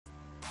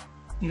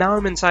Now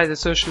I'm inside the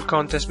social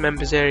contest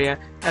members area,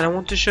 and I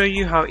want to show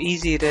you how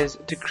easy it is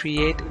to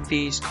create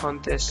these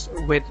contests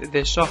with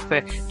this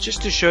software,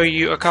 just to show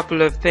you a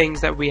couple of things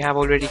that we have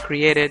already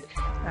created,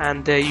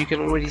 and you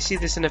can already see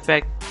this in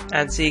effect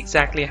and see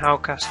exactly how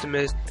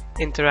customers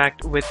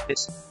interact with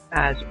this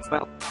as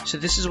well. So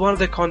this is one of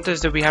the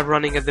contests that we have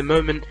running at the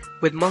moment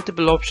with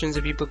multiple options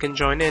that people can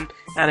join in,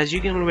 and as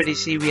you can already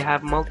see, we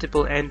have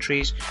multiple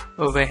entries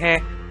over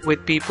here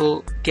with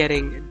people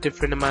getting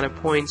different amount of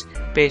points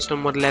based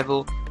on what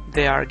level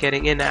they are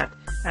getting in at.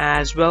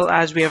 As well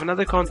as we have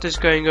another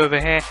contest going over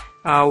here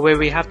where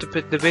we have to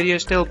put the video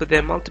still, but there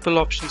are multiple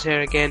options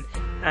here again,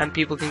 and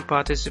people can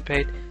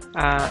participate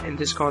in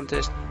this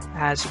contest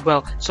as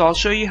well. So I'll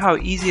show you how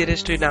easy it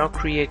is to now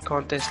create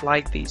contests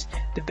like these.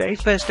 The very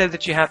first step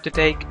that you have to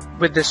take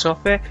with this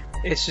software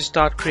is to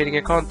start creating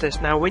a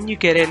contest. Now when you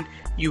get in,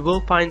 you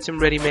will find some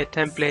ready-made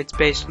templates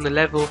based on the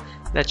level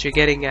that you're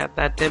getting at.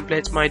 That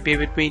templates might be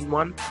between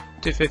 1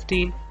 to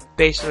 15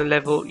 based on the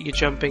level you're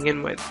jumping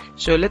in with.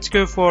 So let's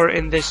go for,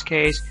 in this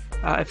case,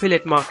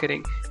 affiliate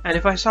marketing. And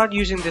if I start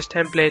using this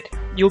template,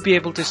 you'll be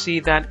able to see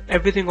that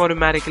everything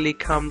automatically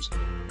comes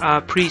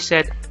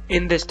preset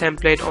in this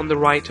template on the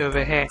right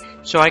over here.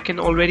 So I can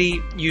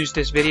already use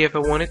this video if I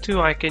wanted to.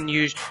 I can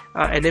use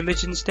an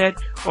image instead,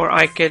 or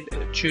I could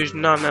choose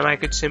none and I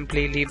could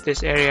simply leave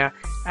this area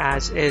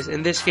as is.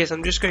 In this case,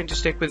 I'm just going to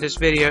stick with this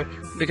video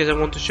because I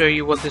want to show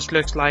you what this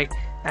looks like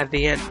at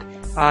the end.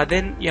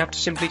 Then you have to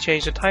simply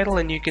change the title,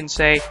 and you can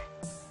say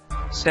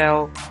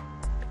sell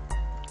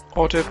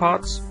auto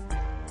parts,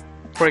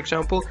 for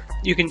example.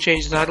 You can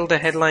change the title, the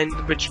headline,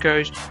 which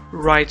goes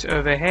right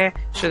over here.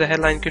 So the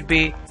headline could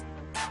be,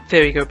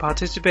 there we go,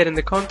 participate in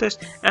the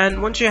contest.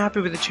 And once you're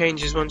happy with the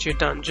changes, once you're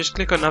done, just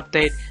click on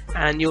update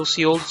and you'll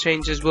see all the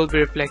changes will be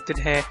reflected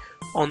here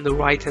on the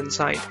right hand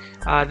side.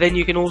 Then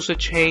you can also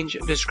change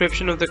the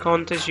description of the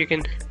contest. You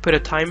can put a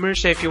timer,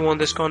 say if you want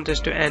this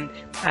contest to end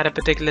at a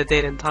particular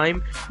date and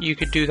time, you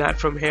could do that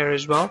from here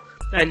as well.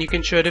 And you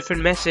can show a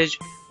different message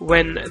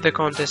when the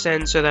contest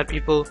ends so that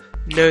people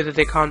know that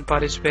they can't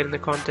participate in the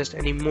contest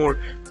anymore.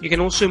 You can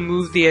also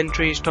move the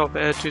entries top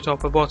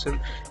or bottom,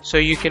 so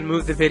you can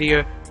move the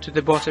video to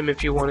the bottom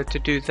if you wanted to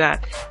do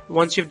that.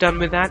 Once you've done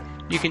with that,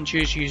 you can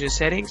choose user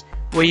settings,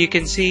 where you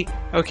can see,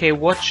 okay,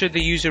 what should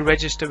the user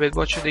register with,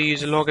 what should the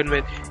user log in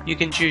with. You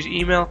can choose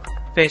email,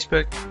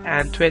 Facebook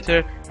and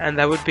Twitter, and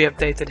that would be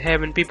updated here.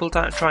 When people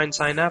try and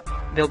sign up,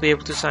 they'll be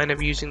able to sign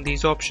up using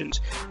these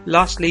options.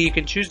 Lastly, you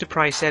can choose the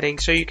price setting,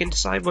 so you can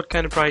decide what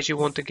kind of price you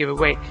want to give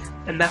away,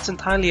 and that's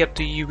entirely up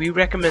to you. We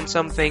recommend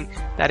something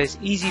that is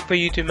easy for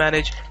you to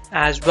manage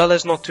as well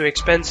as not too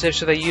expensive,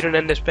 so that you don't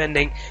end up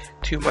spending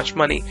too much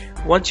money.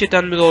 Once you're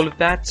done with all of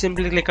that,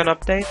 simply click on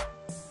update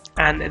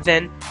and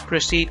then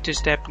proceed to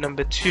step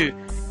number 2.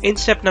 In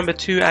step number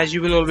 2, as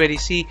you will already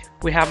see,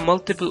 we have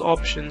multiple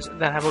options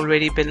that have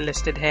already been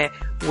listed here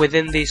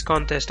within these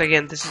contests.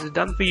 Again, this is a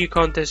done for you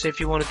contest.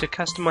 If you wanted to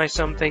customize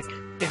something,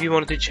 if you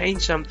wanted to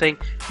change something,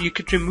 you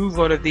could remove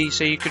one of these.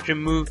 So you could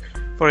remove,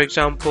 for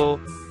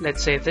example,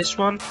 let's say this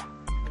one,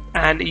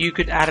 and you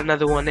could add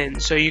another one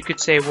in. So you could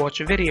say watch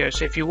a video.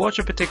 So if you watch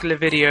a particular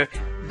video,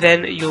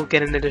 then you'll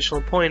get an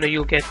additional point, or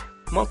you'll get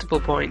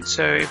multiple points.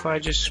 So if I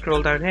just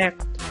scroll down here,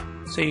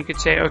 so you could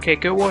say, okay,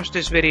 go watch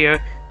this video,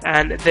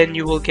 and then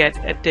you will get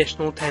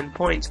additional 10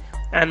 points.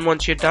 And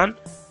once you're done,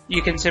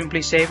 you can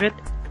simply save it,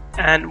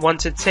 and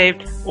once it's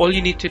saved, all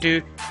you need to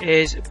do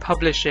is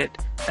publish it.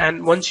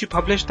 And once you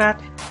publish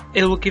that,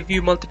 it will give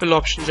you multiple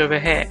options over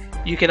here.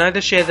 You can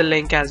either share the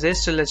link as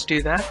is, so let's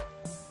do that.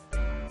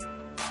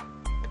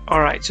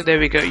 Alright, so there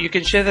we go. You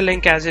can share the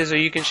link as is, or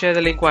you can share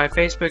the link via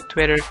Facebook,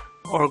 Twitter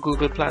or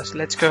Google+.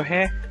 Let's go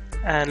here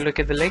and look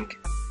at the link.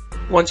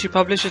 Once you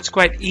publish, it's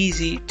quite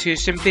easy to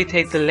simply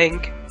take the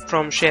link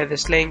from share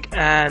this link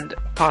and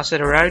pass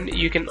it around.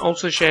 You can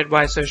also share it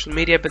via social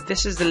media, but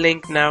this is the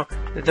link now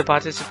that the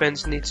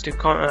participants needs to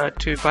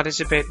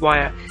participate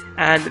via,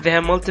 and they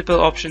have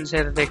multiple options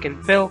here that they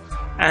can fill,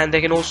 and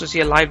they can also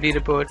see a live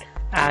leaderboard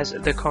as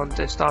the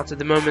contest starts. At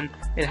the moment,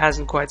 it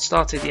hasn't quite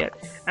started yet.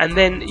 And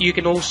then you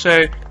can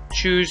also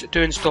choose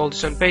to install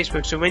this on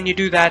Facebook. So when you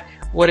do that,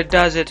 what it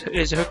does, it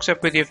hooks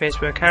up with your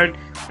Facebook account,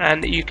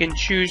 and you can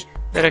choose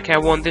that, okay, I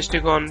want this to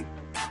go on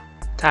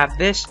tab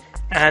this,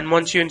 and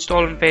once you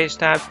install on Face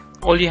tab,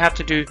 all you have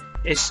to do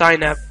is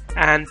sign up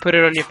and put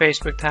it on your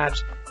Facebook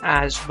tabs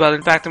as well.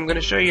 In fact, I'm going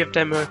to show you a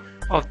demo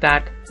of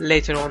that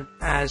later on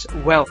as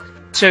well.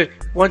 So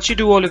once you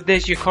do all of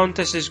this, your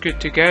contest is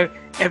good to go.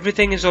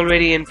 Everything is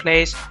already in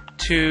place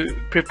to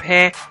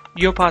prepare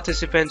your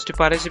participants to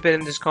participate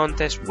in this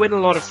contest, win a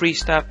lot of free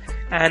stuff,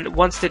 and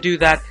once they do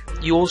that,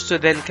 you also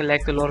then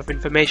collect a lot of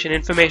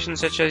information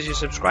such as your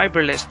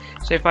subscriber list.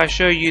 So if I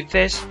show you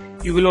this,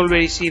 you will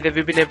already see that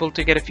we've been able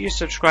to get a few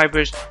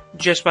subscribers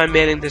just by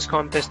mailing this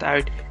contest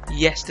out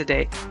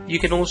yesterday. You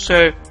can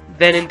also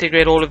then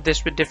integrate all of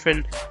this with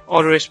different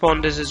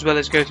autoresponders as well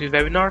as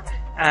GoToWebinar,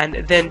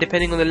 and then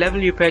depending on the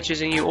level you're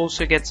purchasing, you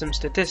also get some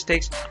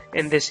statistics.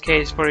 In this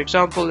case, for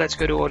example, let's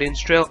go to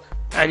Audience Drill,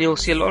 and you'll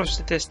see a lot of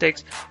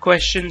statistics.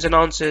 Questions and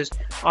answers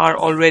are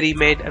already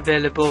made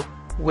available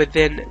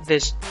within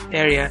this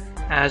area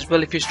as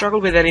well. If you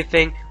struggle with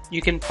anything,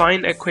 you can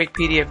find a quick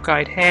PDF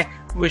guide here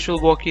which will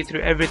walk you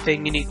through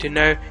everything you need to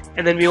know,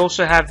 and then we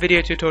also have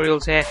video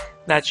tutorials here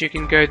that you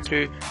can go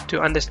through to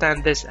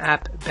understand this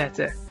app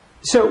better.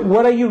 So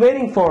what are you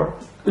waiting for?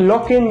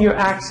 Lock in your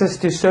access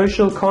to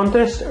social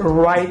contests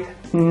right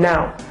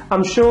now.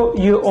 I'm sure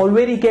you're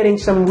already getting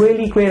some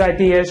really great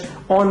ideas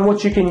on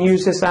what you can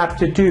use this app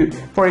to do.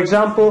 For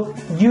example,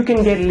 you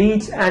can get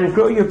leads and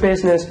grow your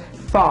business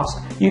fast.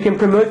 You can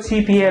promote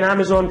CPA and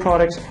Amazon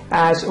products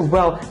as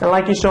well. And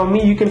like you saw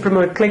me, you can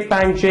promote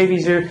ClickBank,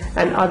 JVZoo,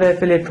 and other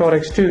affiliate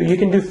products too. You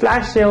can do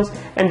flash sales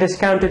and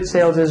discounted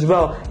sales as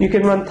well. You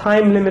can run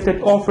time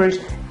limited offers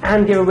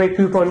and give away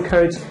coupon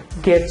codes,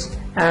 gifts,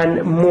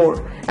 and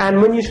more.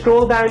 And when you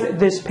scroll down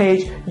this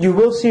page, you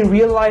will see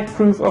real life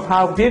proof of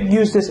how we've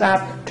used this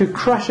app to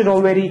crush it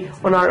already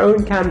on our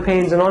own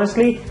campaigns. And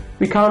honestly,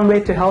 we can't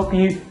wait to help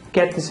you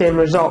get the same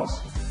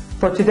results.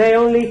 For today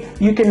only,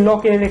 you can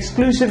lock in an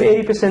exclusive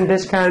 80%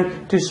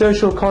 discount to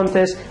social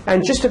contests,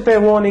 and just a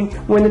fair warning,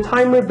 when the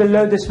timer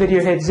below this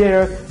video hits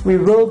 0, we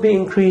will be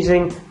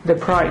increasing the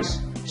price.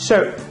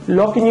 So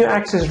lock in your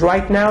access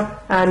right now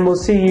and we'll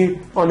see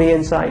you on the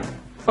inside.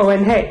 Oh,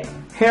 and hey,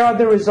 here are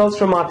the results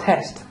from our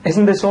test.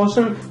 Isn't this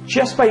awesome?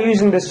 Just by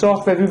using this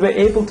software, we were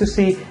able to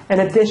see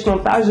an additional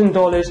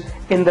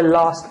 $1,000 in the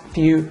last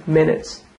few minutes.